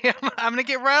 like, okay, I'm gonna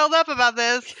get riled up about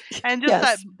this, and just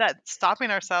that Yes. that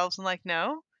stopping ourselves and like,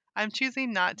 no, I'm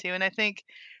choosing not to. And I think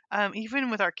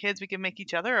even with our kids, we can make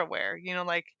each other aware.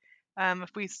 Like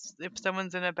if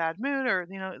someone's in a bad mood, or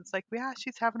it's like, yeah,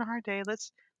 she's having a hard day.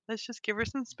 Let's just give her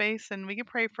some space, and we can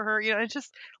pray for her. It's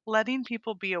just letting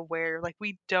people be aware. Like,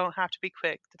 we don't have to be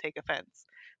quick to take offense.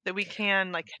 That we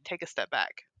can, like, take a step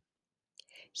back.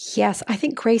 Yes, I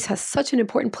think grace has such an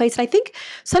important place. And I think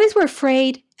sometimes we're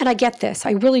afraid, and I get this,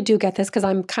 I really do get this because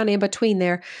I'm kind of in between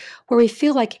there, where we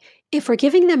feel like if we're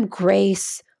giving them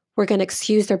grace, we're going to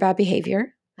excuse their bad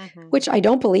behavior, Hmm. which I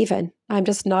don't believe in. I'm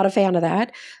just not a fan of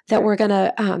that, that we're going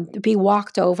to be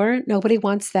walked over. Nobody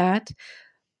wants that.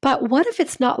 But what if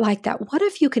it's not like that? What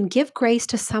if you can give grace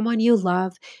to someone you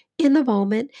love in the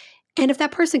moment? And if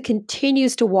that person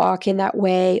continues to walk in that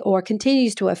way or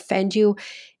continues to offend you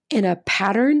in a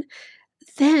pattern,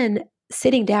 then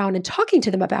sitting down and talking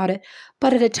to them about it,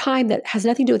 but at a time that has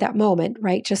nothing to do with that moment,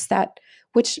 right? Just that,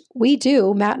 which we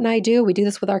do, Matt and I do. We do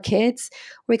this with our kids.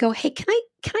 Where we go, hey, can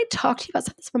I talk to you about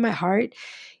something that's on my heart?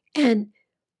 And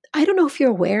I don't know if you're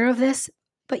aware of this,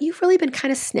 but you've really been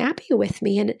kind of snappy with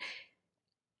me, and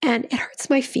it hurts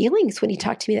my feelings when you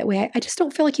talk to me that way. I just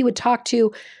don't feel like you would talk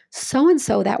to so and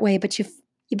so that way, but you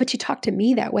talk to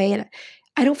me that way, and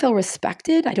I don't feel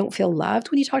respected. I don't feel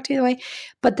loved when you talk to me that way.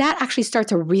 But that actually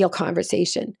starts a real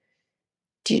conversation.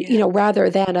 Yeah, Rather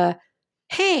than a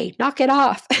hey, knock it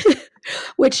off,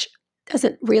 which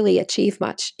doesn't really achieve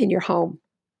much in your home.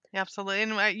 absolutely.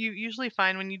 And you usually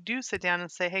find when you do sit down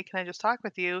and say, "Hey, can I just talk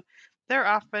with you?" There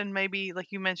often, maybe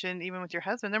like you mentioned, even with your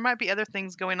husband, there might be other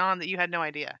things going on that you had no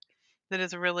idea, that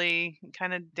is really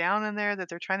kind of down in there that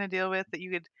they're trying to deal with, that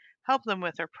you could help them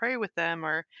with or pray with them,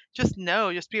 or just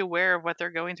be aware of what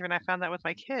they're going through. And I found that with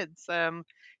my kids.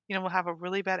 We'll have a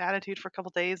really bad attitude for a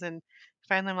couple days, and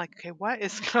finally I'm like, okay, what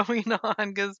is going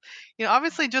on? Because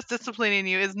obviously just disciplining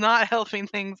you is not helping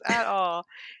things at all.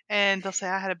 And they'll say,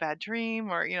 I had a bad dream,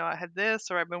 or I had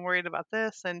this, or I've been worried about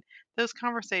this. And those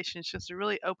conversations just to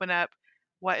really open up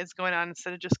what is going on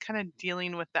instead of just kind of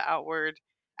dealing with the outward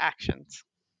actions.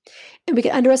 And we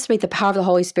can underestimate the power of the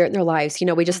Holy Spirit in their lives.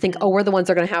 We just think, oh, Hmm. we're the ones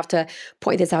that are going to have to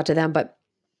point this out to them. But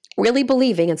really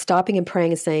believing and stopping and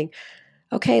praying and saying,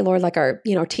 okay, Lord, like our,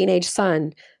 teenage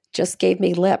son just gave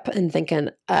me lip, and thinking,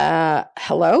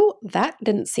 hello, that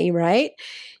didn't seem right,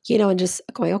 and just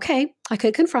going, okay, I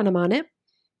could confront him on it,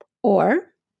 or,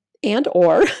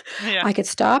 or Yeah. I could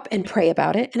stop and pray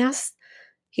about it and ask,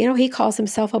 he calls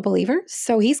himself a believer.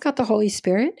 So he's got the Holy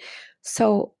Spirit.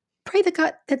 So pray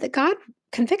that God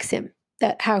convicts him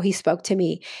that how he spoke to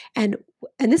me. And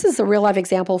and this is a real life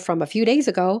example from a few days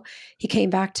ago. He came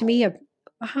back to me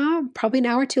probably an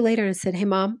hour or two later and said, hey,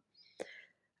 Mom,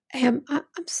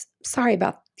 sorry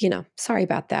about, sorry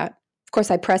about that. Of course,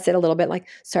 I press it a little bit like,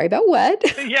 sorry about what?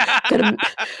 Yeah. gonna,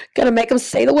 gonna make him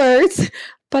say the words.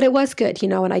 But it was good,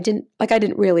 and I didn't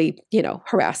really,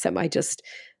 harass him. I just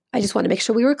want to make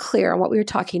sure we were clear on what we were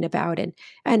talking about,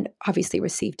 and obviously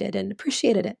received it and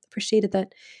appreciated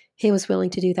that he was willing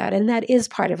to do that. And that is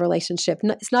part of relationship.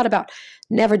 It's not about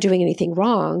never doing anything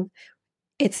wrong.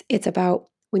 It's about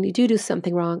when you do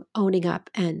something wrong, owning up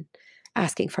and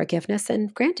asking forgiveness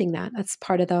and granting that. That's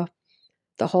part of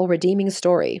the whole redeeming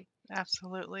story.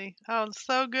 Absolutely. Oh,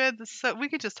 so good. We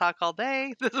could just talk all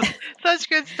day. This is such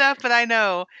good stuff, but I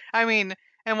know. I mean,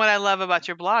 and what I love about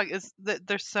your blog is that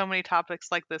there's so many topics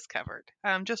like this covered.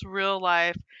 Just real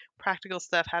life, practical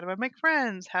stuff. How do I make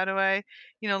friends? How do I,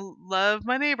 love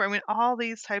my neighbor? I mean, all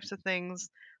these types of things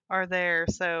are there.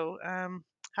 So,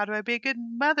 how do I be a good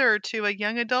mother to a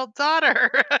young adult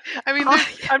daughter? I mean, Oh,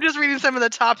 I'm just reading some of the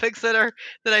topics that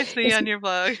I see yes. on your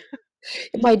blog.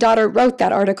 My daughter wrote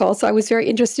that article, so I was very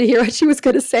interested to hear what she was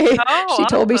going to say. She Oh,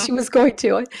 told me awesome. she was going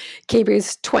to.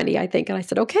 Cambry's 20, I think, and I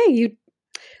said, "Okay,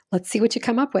 let's see what you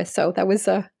come up with." So it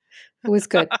was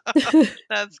good.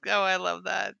 I love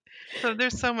that. So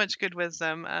there's so much good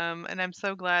wisdom, and I'm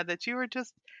so glad that you were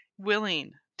just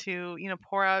willing to,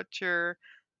 pour out your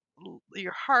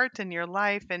your heart and your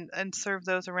life, and serve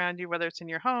those around you, whether it's in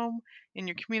your home, in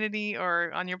your community,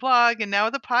 or on your blog, and now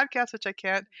with the podcast, which I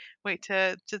can't wait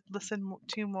to listen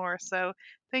to more. So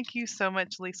thank you so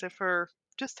much, Lisa, for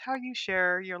just how you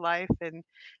share your life and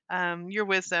your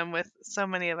wisdom with so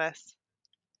many of us.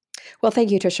 Well,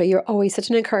 thank you, Trisha. You're always such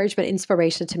an encouragement,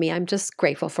 inspiration to me. I'm just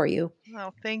grateful for you.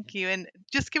 Oh, thank you. And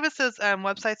just give us those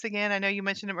websites again. I know you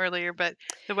mentioned them earlier, but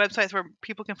the websites where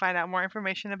people can find out more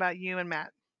information about you and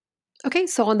Matt. Okay,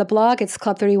 so on the blog, it's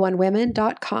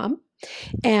club31women.com.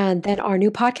 And then our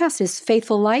new podcast is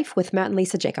Faithful Life with Matt and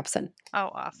Lisa Jacobson. Oh,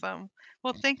 awesome.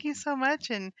 Well, thank you so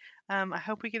much. And I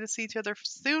hope we get to see each other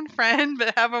soon, friend,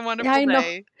 but have a Yeah, wonderful I know.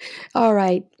 day. All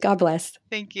right. God bless.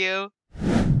 Thank you.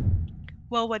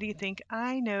 Well, what do you think?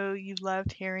 I know you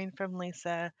loved hearing from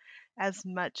Lisa as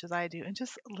much as I do, and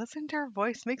just listen to her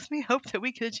voice makes me hope that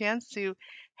we get a chance to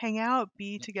hang out,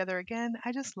 be together again.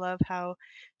 I just love how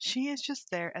she is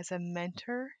just there as a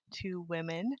mentor to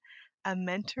women, a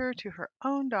mentor to her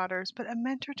own daughters, but a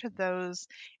mentor to those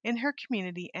in her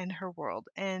community and her world.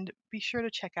 And be sure to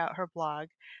check out her blog,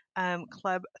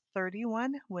 Club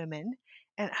 31 Women.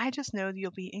 And I just know that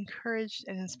you'll be encouraged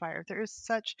and inspired. There is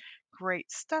such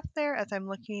great stuff there. As I'm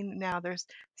looking now, there's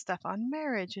stuff on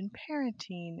marriage and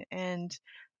parenting and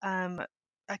um,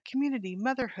 a community,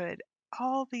 motherhood,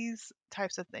 all these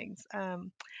types of things.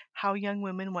 How young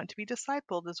women want to be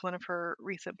discipled is one of her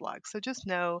recent blogs. So just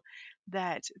know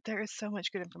that there is so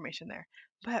much good information there.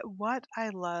 But what I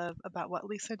love about what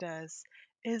Lisa does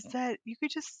is that you could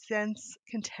just sense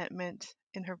contentment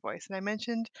in her voice. And I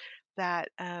mentioned that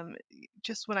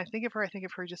just when I think of her, I think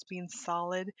of her just being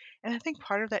solid, and I think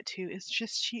part of that too is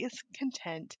just she is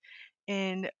content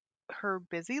in her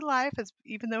busy life, as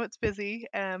even though it's busy,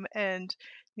 and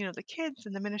the kids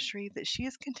and the ministry, that she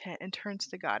is content and turns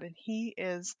to God, and He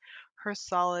is her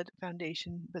solid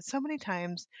foundation. But so many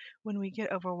times when we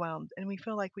get overwhelmed and we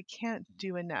feel like we can't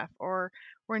do enough, or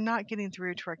we're not getting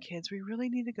through to our kids, we really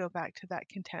need to go back to that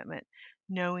contentment,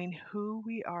 knowing who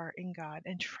we are in God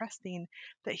and trusting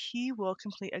that He will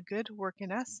complete a good work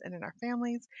in us and in our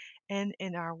families and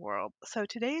in our world. So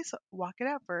today's Walk It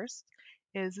Out verse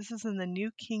this is in the New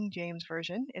King James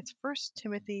Version. It's 1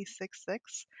 Timothy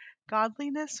 6:6.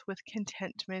 Godliness with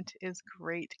contentment is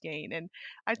great gain. And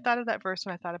I thought of that verse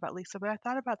when I thought about Lisa, but I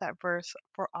thought about that verse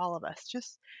for all of us,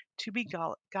 just to be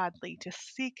godly, to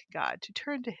seek God, to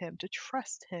turn to Him, to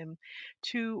trust Him,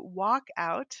 to walk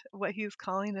out what He is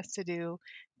calling us to do,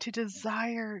 to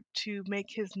desire to make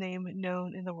His name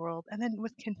known in the world, and then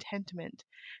with contentment,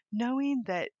 knowing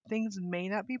that things may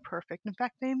not be perfect. In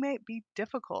fact, they may be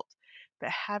difficult, but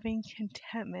having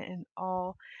contentment in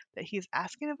all that He is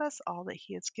asking of us, all that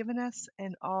He has given us,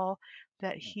 and all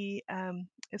that He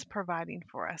is providing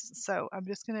for us. So I'm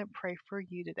just going to pray for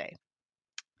you today.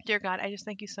 Dear God, I just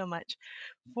thank you so much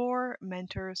for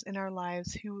mentors in our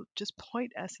lives who just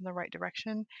point us in the right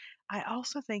direction. I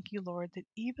also thank you, Lord, that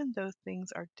even though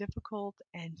things are difficult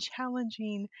and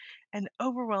challenging and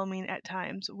overwhelming at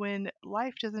times, when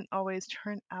life doesn't always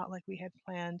turn out like we had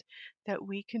planned, that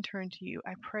we can turn to you.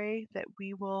 I pray that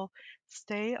we will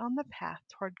stay on the path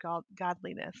toward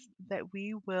godliness, that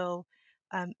we will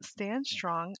stand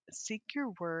strong, seek your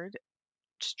word,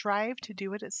 strive to do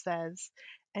what it says,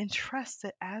 and trust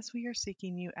that as we are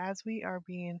seeking you, as we are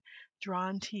being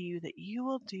drawn to you, that you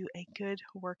will do a good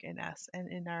work in us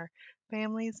and in our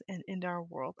families and in our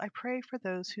world. I pray for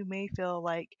those who may feel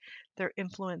like their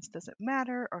influence doesn't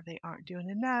matter, or they aren't doing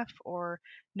enough, or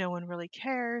no one really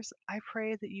cares. I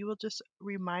pray that you will just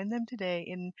remind them today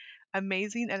in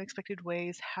amazing, unexpected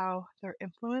ways how their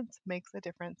influence makes a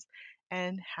difference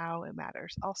and how it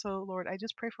matters. Also, Lord, I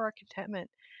just pray for our contentment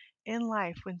in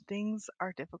life when things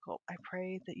are difficult. I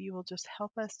pray that you will just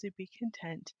help us to be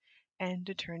content and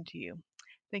to turn to you.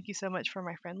 Thank you so much for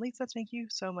my friend Lisa. Thank you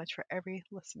so much for every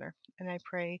listener. And I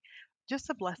pray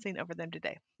just a blessing over them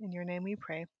today. In your name we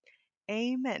pray.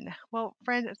 Amen. Well,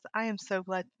 friends, I am so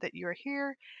glad that you are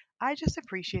here. I just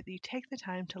appreciate that you take the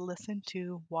time to listen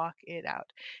to Walk It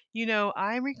Out.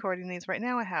 I'm recording these right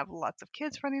now. I have lots of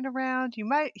kids running around. You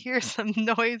might hear some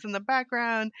noise in the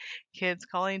background, kids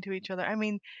calling to each other.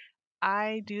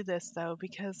 I do this though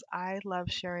because I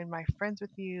love sharing my friends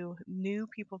with you, new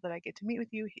people that I get to meet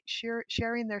with you,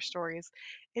 sharing their stories.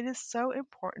 It is so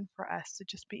important for us to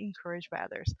just be encouraged by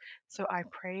others. So I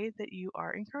pray that you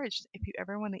are encouraged. If you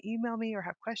ever want to email me or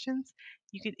have questions,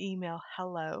 you can email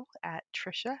hello at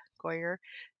Trisha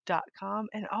trishagoyer.com,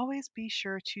 and always be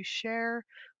sure to share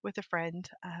with a friend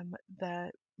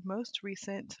the most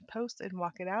recent post and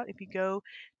walk it out. If you go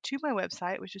to my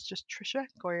website, which is just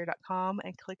trishagoyer.com,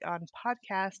 and click on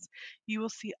podcasts, you will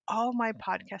see all my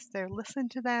podcasts there. Listen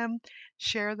to them,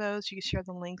 share those. You can share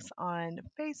the links on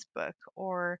Facebook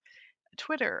or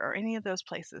Twitter or any of those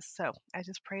places. So I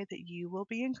just pray that you will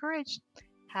be encouraged.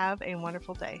 Have a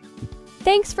wonderful day.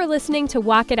 Thanks for listening to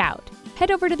Walk It Out.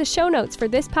 Head over to the show notes for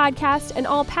this podcast and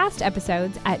all past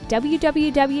episodes at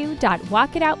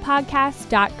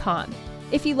www.walkitoutpodcast.com.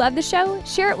 If you love the show,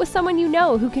 share it with someone you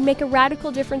know who can make a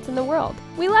radical difference in the world.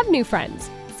 We love new friends.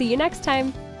 See you next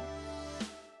time.